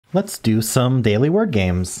Let's do some daily word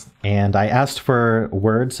games. And I asked for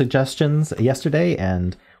word suggestions yesterday,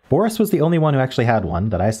 and Boris was the only one who actually had one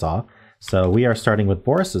that I saw. So we are starting with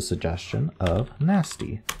Boris's suggestion of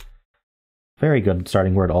nasty. Very good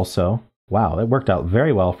starting word also. Wow, it worked out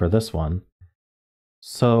very well for this one.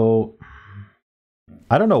 So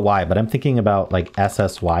I don't know why, but I'm thinking about like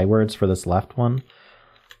SSY words for this left one.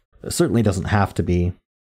 It certainly doesn't have to be.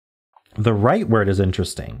 The right word is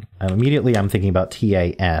interesting. Immediately I'm thinking about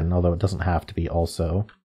TAN, although it doesn't have to be also.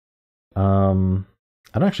 I don't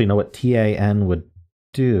actually know what TAN would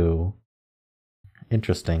do.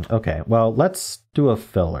 Interesting. Okay, well, let's do a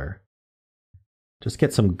filler. Just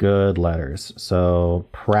get some good letters. So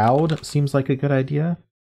proud seems like a good idea.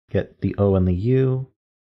 Get the O and the U.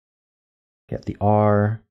 Get the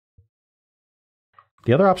R.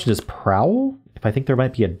 The other option is prowl, if I think there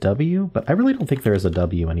might be a W, but I really don't think there is a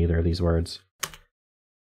W in either of these words.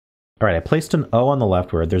 All right, I placed an O on the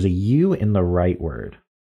left word. There's a U in the right word.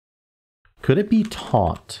 Could it be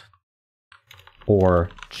taunt or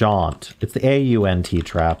jaunt? It's the A-U-N-T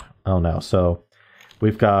trap. Oh no, so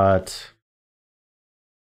we've got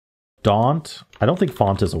daunt. I don't think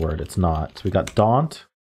font is a word, it's not. So we've got daunt,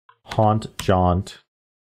 haunt, jaunt.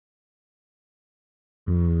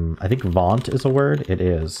 I think vaunt is a word. It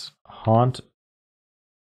is. Haunt.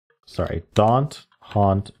 Sorry. Daunt,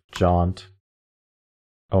 haunt, jaunt.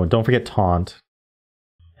 Oh, and don't forget taunt.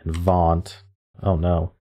 And vaunt. Oh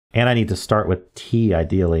no. And I need to start with T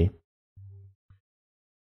ideally.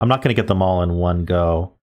 I'm not going to get them all in one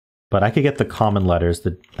go. But I could get the common letters.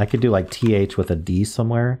 I could do like TH with a D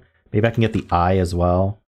somewhere. Maybe I can get the I as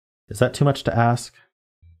well. Is that too much to ask?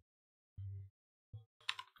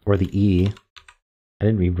 Or the E. I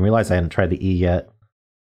didn't even realize I hadn't tried the E yet.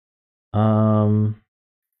 I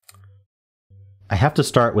have to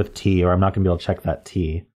start with T, or I'm not going to be able to check that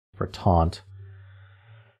T for taunt.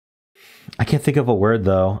 I can't think of a word,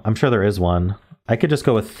 though. I'm sure there is one. I could just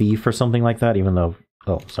go with thief or something like that, even though...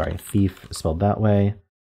 Oh, sorry. Thief is spelled that way.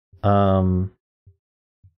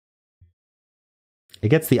 It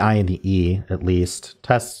gets the I and the E, at least.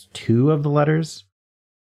 Tests 2 of the letters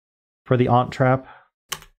for the aunt trap.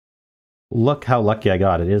 Look how lucky I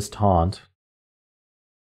got. It is taunt.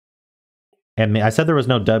 And I said there was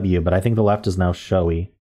no W, but I think the left is now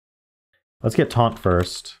showy. Let's get taunt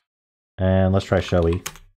first. And let's try showy.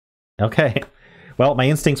 Okay. Well, my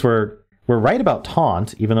instincts were right about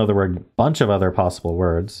taunt, even though there were a bunch of other possible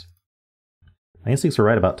words. My instincts were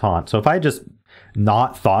right about taunt. So if I just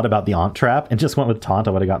not thought about the aunt trap and just went with taunt,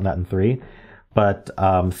 I would have gotten that in 3. But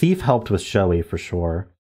thief helped with showy for sure.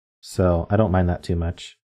 So I don't mind that too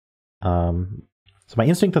much. So my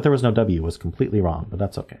instinct that there was no W was completely wrong, but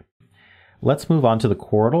that's okay. Let's move on to the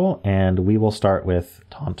chordal, and we will start with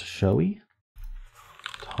taunt showy.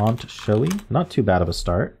 Taunt showy, not too bad of a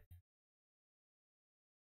start.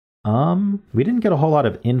 We didn't get a whole lot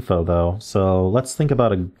of info though, so let's think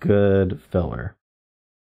about a good filler.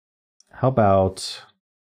 How about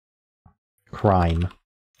crime?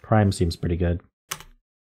 Crime seems pretty good.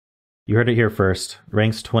 You heard it here first.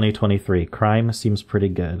 Ranks 2023. Crime seems pretty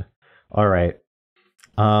good. All right.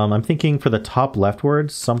 I'm thinking for the top left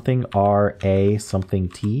words, something R-A, something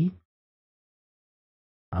T.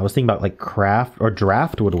 I was thinking about like craft or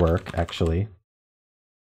draft would work, actually.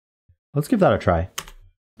 Let's give that a try.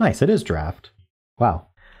 Nice, it is draft. Wow.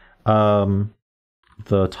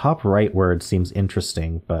 The top right word seems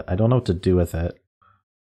interesting, but I don't know what to do with it.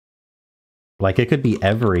 Like it could be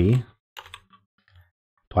every.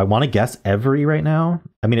 Do I want to guess every right now?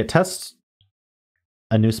 I mean, it tests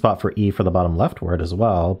a new spot for E for the bottom left word as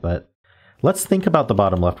well, but let's think about the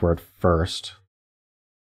bottom left word first.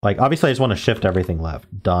 Like, obviously I just want to shift everything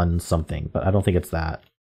left. Done something, but I don't think it's that.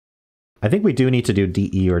 I think we do need to do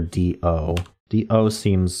DE or DO. DO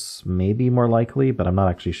seems maybe more likely, but I'm not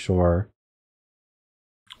actually sure.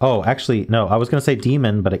 Oh, actually, no, I was going to say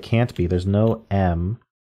demon, but it can't be. There's no M.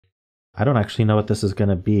 I don't actually know what this is going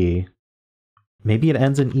to be. Maybe it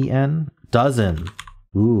ends in EN? Dozen.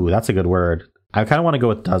 Ooh, that's a good word. I kind of want to go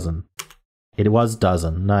with dozen. It was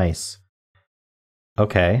dozen. Nice.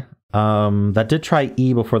 Okay. That did try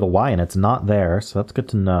E before the Y, and it's not there, so that's good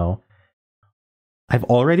to know. I've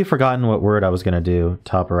already forgotten what word I was going to do,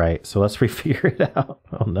 top right, so let's refigure it out.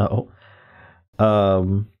 Oh, no.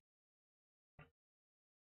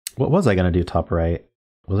 What was I going to do, top right?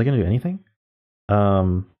 Was I going to do anything?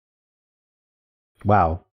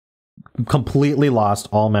 Wow. Completely lost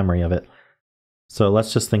all memory of it. So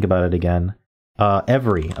let's just think about it again.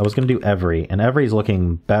 Every. I was going to do every, and every's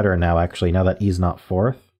looking better now, actually, now that E's not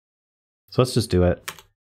fourth. So let's just do it.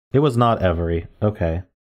 It was not every. Okay.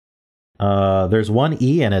 There's one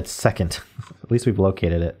E and it's second. At least we've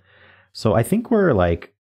located it. So I think we're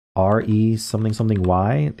like RE something something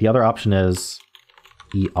Y. The other option is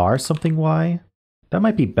ER something Y. That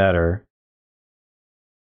might be better.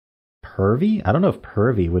 Pervy? I don't know if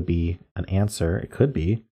pervy would be an answer. It could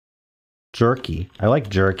be. Jerky. I like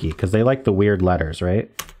jerky because they like the weird letters,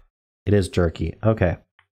 right? It is jerky. Okay.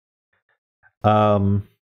 Does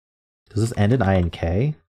this end in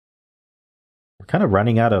INK? We're kind of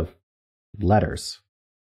running out of letters.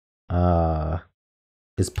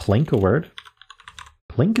 Is plink a word?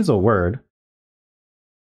 Plink is a word.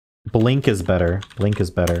 Blink is better. Blink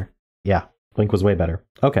is better. Yeah, blink was way better.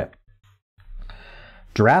 Okay.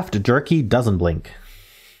 Draft jerky doesn't blink.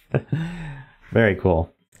 Very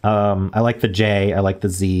cool. I like the J. I like the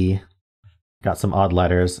Z. Got some odd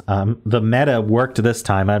letters. The meta worked this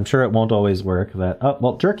time. I'm sure it won't always work.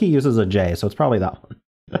 Well, jerky uses a J, so it's probably that one.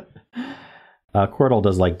 Wordle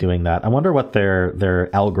does like doing that. I wonder what their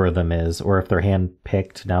algorithm is, or if they're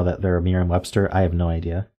hand-picked now that they're Merriam-Webster. I have no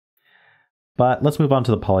idea. But let's move on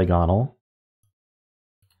to the polygonal.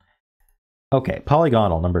 Okay,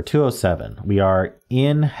 polygonal number 207. We are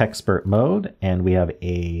in Hexpert mode, and we have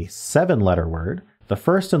a 7-letter word. The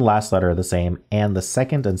first and last letter are the same, and the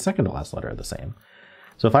second and second to last letter are the same.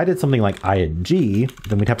 So if I did something like ing,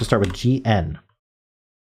 then we'd have to start with gn,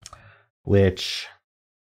 which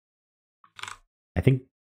I think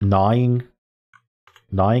gnawing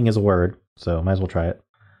is a word, so might as well try it.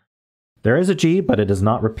 There is a G, but it is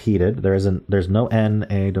not repeated. There's no N,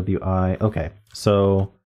 A, W, I. Okay,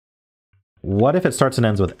 so what if it starts and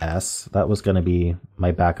ends with S? That was going to be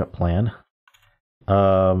my backup plan.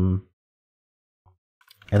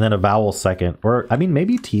 And then a vowel second, or I mean,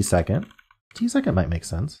 maybe T second. T second might make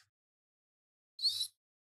sense.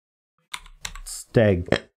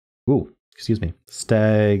 Steg. Ooh, excuse me.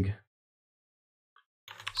 Steg.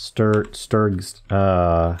 Sturgs.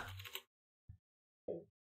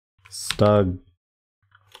 Stug.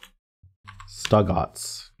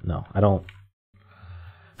 Stugots. No, I don't.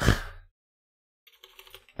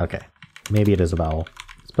 Okay, maybe it is a vowel.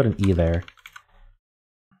 Let's put an E there.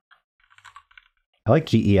 I like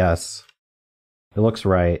GES. It looks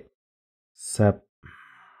right. Sep.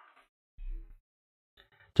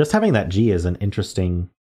 Just having that G is an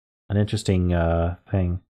interesting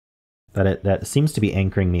thing. That seems to be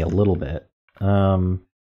anchoring me a little bit.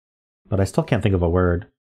 But I still can't think of a word.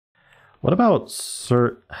 What about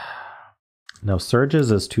No,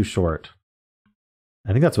 surges is too short.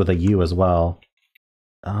 I think that's with a U as well.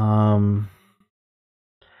 I'm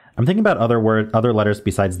thinking about other letters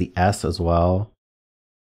besides the S as well.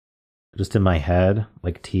 Just in my head,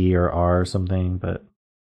 like T or R or something, but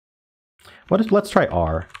let's try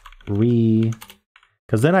R.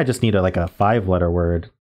 Because then I just need a 5-letter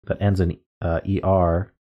word that ends in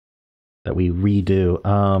ER that we redo.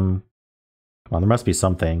 Come on, there must be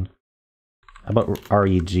something. How about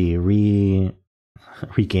REG?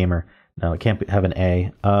 Regamer. No, it can't have an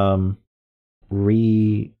A.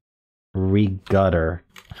 Regutter.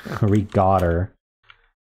 Regotter.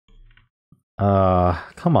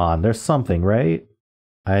 Come on, there's something, right?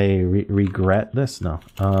 I regret this? No.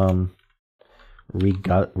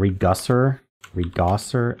 Regusser?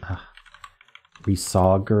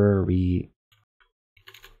 Resauger?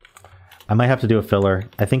 I might have to do a filler.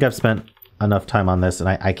 I think I've spent enough time on this and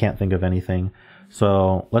I can't think of anything.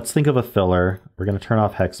 So let's think of a filler. We're going to turn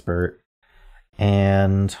off Hexpert.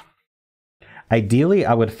 And ideally,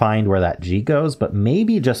 I would find where that G goes, but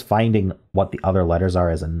maybe just finding what the other letters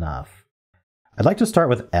are is enough. I'd like to start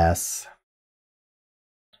with S.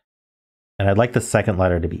 And I'd like the second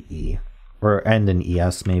letter to be E. Or end in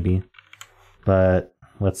ES, maybe. But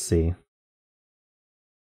let's see.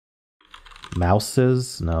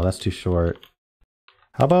 Mouses? No, that's too short.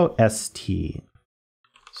 How about ST?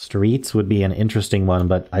 Streets would be an interesting one,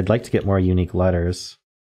 but I'd like to get more unique letters.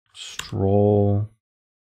 Stroll.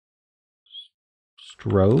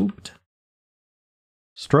 Strobed?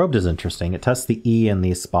 Strobed is interesting. It tests the E in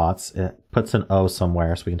these spots. It puts an O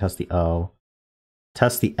somewhere, so we can test the O.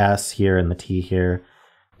 Test the S here and the T here.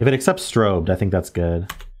 If it accepts strobed, I think that's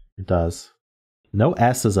good. It does. No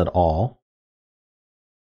S's at all.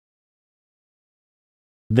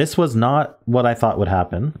 This was not what I thought would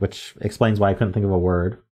happen, which explains why I couldn't think of a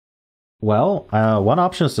word. Well, one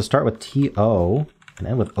option is to start with TO and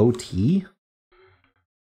end with OT.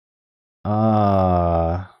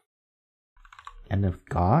 End of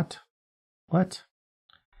got? What?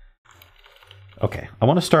 Okay, I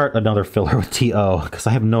want to start another filler with TO because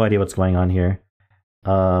I have no idea what's going on here. I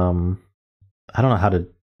don't know how to.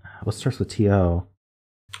 What starts with TO?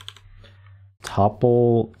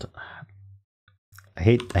 Topple.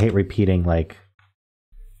 I hate repeating like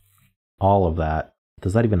all of that.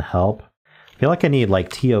 Does that even help? I feel like I need like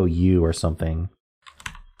TOU or something.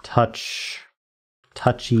 Touchies?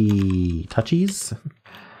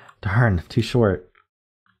 Darn, too short.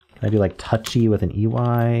 Can I do like touchy with an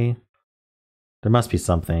EY? There must be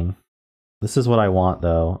something. This is what I want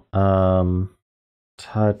though.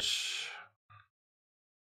 Touch.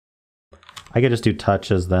 I could just do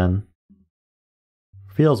touches then.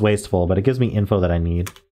 Feels wasteful, but it gives me info that I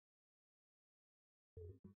need.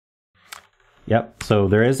 Yep, so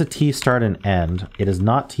there is a T start and end. It is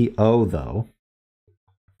not TO though.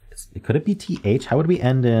 Could it be TH? How would we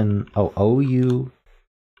end in OU?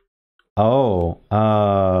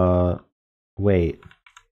 Wait.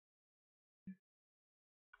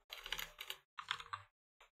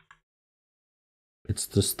 It's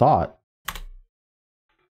just thought.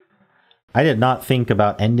 I did not think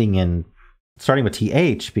about starting with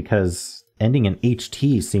TH because ending in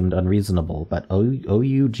HT seemed unreasonable, but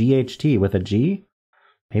OUGHT with a G?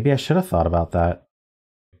 Maybe I should have thought about that.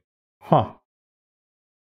 Huh.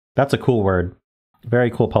 That's a cool word.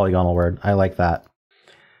 Very cool polygonal word. I like that.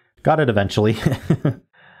 Got it eventually.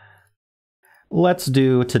 Let's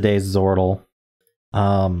do today's wordle.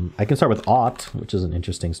 I can start with ought, which is an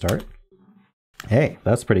interesting start. Hey,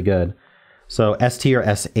 that's pretty good. So ST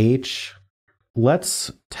or SH.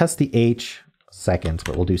 Let's test the H second,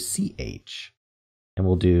 but we'll do CH. And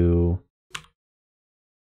we'll do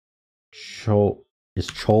is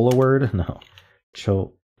chol a word? No.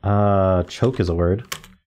 Choke is a word.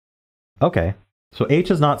 Okay. So H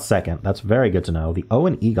is not second. That's very good to know. The O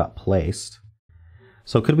and E got placed.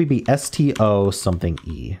 So could we be STO something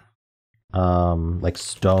E? Like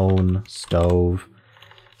stone, stove.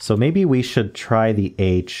 So maybe we should try the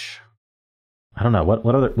H. I don't know.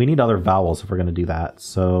 What other? We need other vowels if we're going to do that.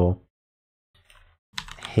 So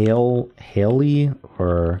Haley,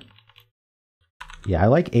 or yeah, I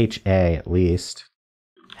like HA at least.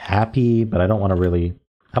 Happy, but I don't want to really.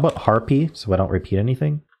 How about harpy? So I don't repeat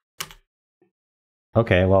anything.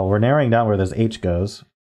 Okay, well, we're narrowing down where this H goes.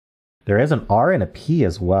 There is an R and a P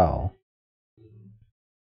as well.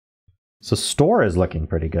 So store is looking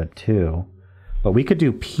pretty good too. But we could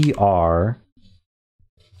do PR.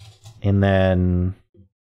 And then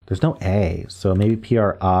there's no A. So maybe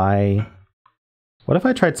PRI. What if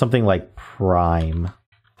I tried something like prime?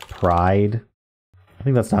 Pride? I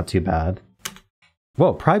think that's not too bad.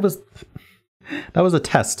 Whoa, pride was... that was a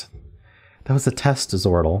test. That was a test,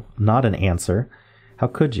 Zordle, not an answer. How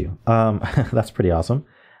could you? That's pretty awesome.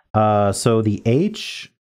 So the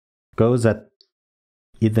H goes at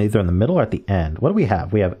either in the middle or at the end. What do we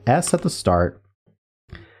have? We have S at the start,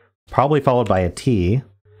 probably followed by a T,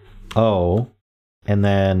 O, and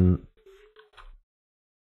then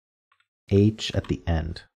H at the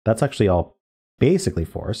end. That's actually all basically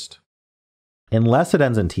forced, unless it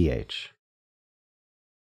ends in TH.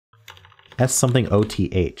 S something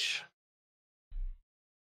OTH.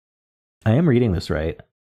 I am reading this right.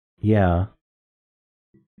 Yeah.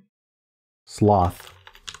 Sloth.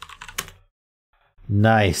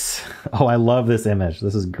 Nice. Oh, I love this image.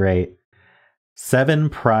 This is great.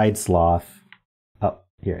 7 pride sloth. Oh,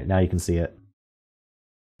 here, now you can see it.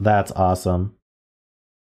 That's awesome.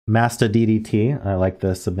 Masta DDT. I like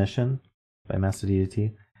the submission by Masta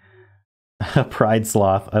DDT. Pride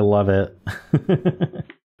sloth. I love it.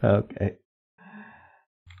 Okay.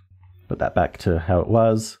 Put that back to how it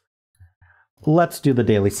was. Let's do the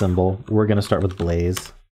daily symbol. We're going to start with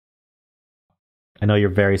Blaze. I know you're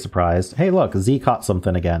very surprised. Hey, look, Z caught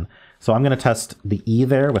something again. So I'm going to test the E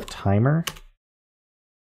there with timer.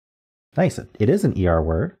 Nice. It is an ER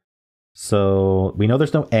word. So we know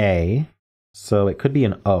there's no A. So it could be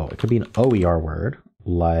an O. It could be an OER word.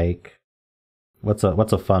 Like, what's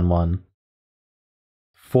a fun one?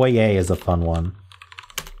 Foyer is a fun one.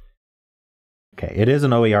 Okay, it is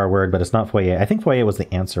an OER word, but it's not foyer. I think foyer was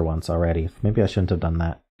the answer once already. Maybe I shouldn't have done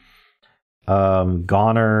that.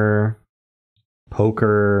 Goner,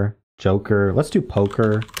 poker, joker. Let's do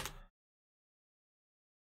poker.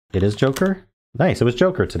 It is joker? Nice, it was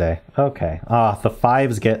joker today. Okay. The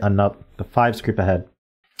fives get enough. The fives creep ahead.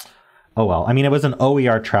 Oh well, I mean, it was an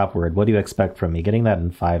OER trap word. What do you expect from me? Getting that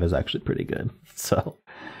in 5 is actually pretty good. So,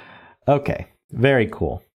 okay, very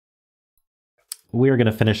cool. We're going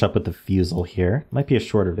to finish up with the fusel here. Might be a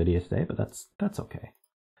shorter video today, but that's okay.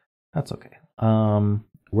 That's okay.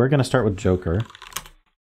 We're going to start with Joker.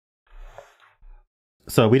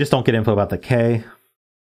 So we just don't get info about the K.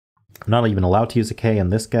 I'm not even allowed to use a K in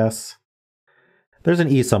this guess. There's an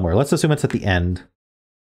E somewhere. Let's assume it's at the end.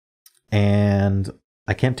 And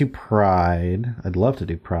I can't do pride. I'd love to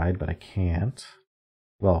do pride, but I can't.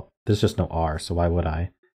 Well, There's just no R, so why would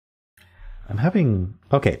I? I'm having...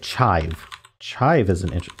 Okay, chive. Chive is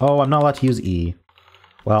an oh, I'm not allowed to use E.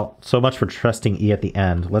 Well, so much for trusting E at the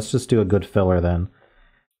end. Let's just do a good filler then.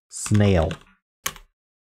 Snail.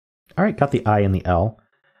 All right, got the I and the L.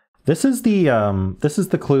 This is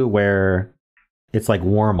the clue where it's like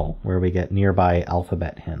Wormel, where we get nearby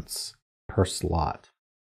alphabet hints per slot.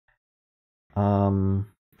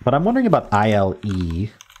 But I'm wondering about ILE,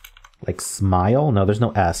 like smile. No, there's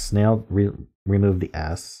no S. Snail, remove the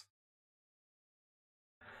S.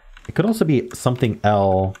 It could also be something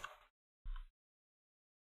L.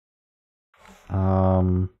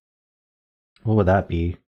 What would that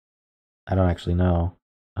be? I don't actually know.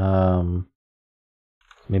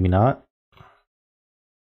 Maybe not.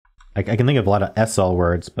 I can think of a lot of SL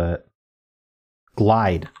words, but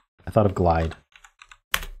glide. I thought of glide.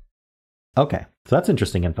 Okay, so that's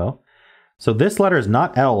interesting info. So this letter is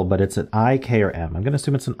not L, but it's an I, K, or M. I'm going to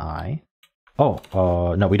assume it's an I.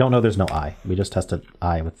 Oh, no, we don't know there's no I. We just tested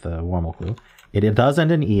I with the Wormel clue. It does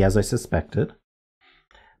end in E, as I suspected.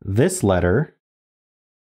 This letter,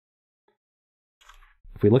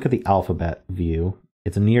 if we look at the alphabet view,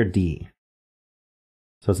 it's near D.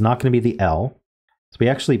 So it's not going to be the L. So we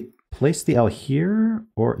actually place the L here,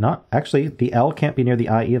 or not. Actually, the L can't be near the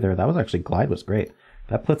I either. That was actually, glide was great.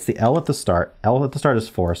 That puts the L at the start. L at the start is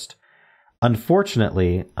forced.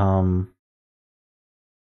 Unfortunately,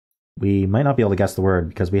 we might not be able to guess the word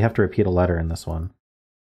because we have to repeat a letter in this one.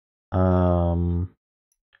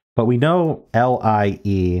 But we know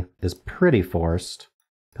LIE is pretty forced,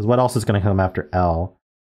 because what else is going to come after L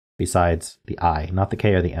besides the I, not the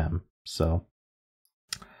K or the M? So,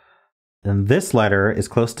 and this letter is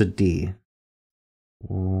close to D.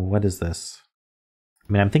 What is this?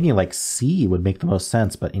 I mean, I'm thinking like C would make the most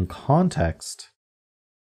sense, but in context,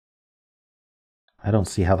 I don't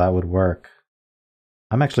see how that would work.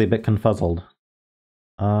 I'm actually a bit confuzzled.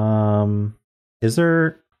 Is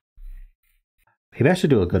there... Maybe I should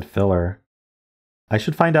do a good filler. I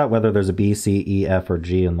should find out whether there's a B, C, E, F, or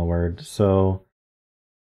G in the word. So...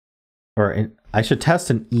 I should test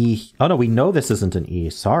an E. Oh no, we know this isn't an E.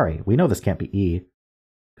 Sorry. We know this can't be E,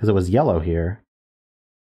 because it was yellow here.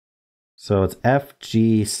 So it's F,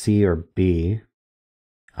 G, C, or B.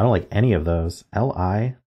 I don't like any of those. L,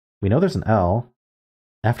 I. We know there's an L.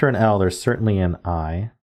 After an L, there's certainly an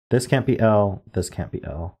I. This can't be L. This can't be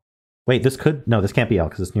L. Wait, this could... No, this can't be L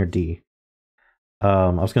because it's near D. I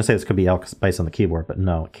was going to say this could be L based on the keyboard, but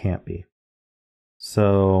no, it can't be.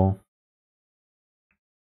 So...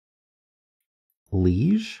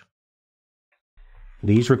 Liege?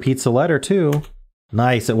 Liege repeats a letter too.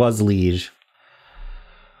 Nice, it was liege.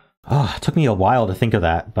 Oh, it took me a while to think of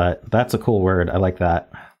that, but that's a cool word. I like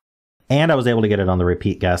that. And I was able to get it on the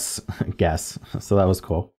repeat guess, so that was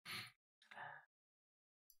cool.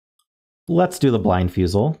 Let's do the blind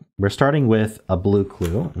fusel. We're starting with a blue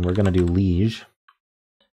clue, and we're going to do liege.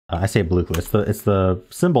 I say blue clue. It's the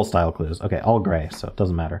symbol style clues. Okay, all gray, so it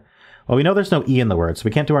doesn't matter. Well, we know there's no E in the word, so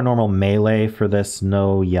we can't do our normal melee for this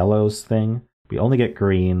no yellows thing. We only get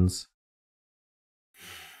greens.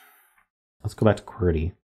 Let's go back to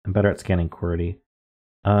QWERTY. I'm better at scanning QWERTY.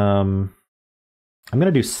 I'm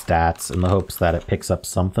going to do stats in the hopes that it picks up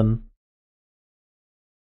something.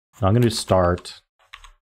 So I'm going to do start.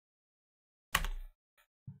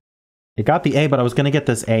 It got the A, but I was going to get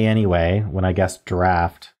this A anyway when I guessed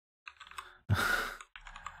draft.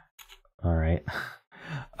 All right.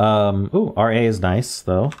 Ooh, RA is nice,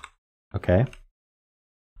 though. Okay.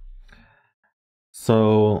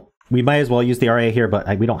 So we might as well use the RA here,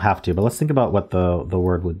 but we don't have to. But let's think about what the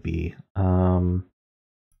word would be.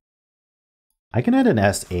 I can add an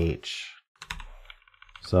SH.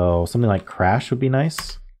 So something like crash would be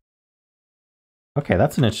nice. Okay,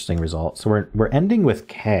 that's an interesting result. So we're ending with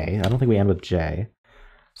K. I don't think we end with J.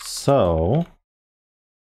 So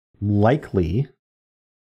likely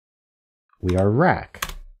we are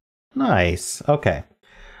rack. Nice. Okay.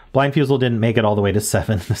 Blind Fusel didn't make it all the way to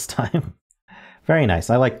 7 this time. Very nice.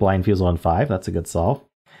 I like Blind Fusel on 5. That's a good solve.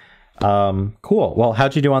 Cool. Well,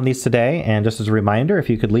 how'd you do on these today? And just as a reminder, if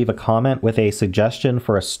you could leave a comment with a suggestion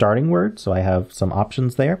for a starting word, so I have some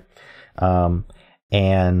options there.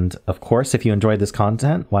 And of course, if you enjoyed this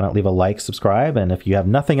content, why not leave a like, subscribe, and if you have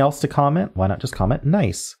nothing else to comment, why not just comment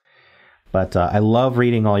nice? But I love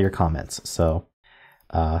reading all your comments, so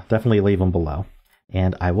definitely leave them below.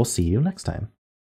 And I will see you next time.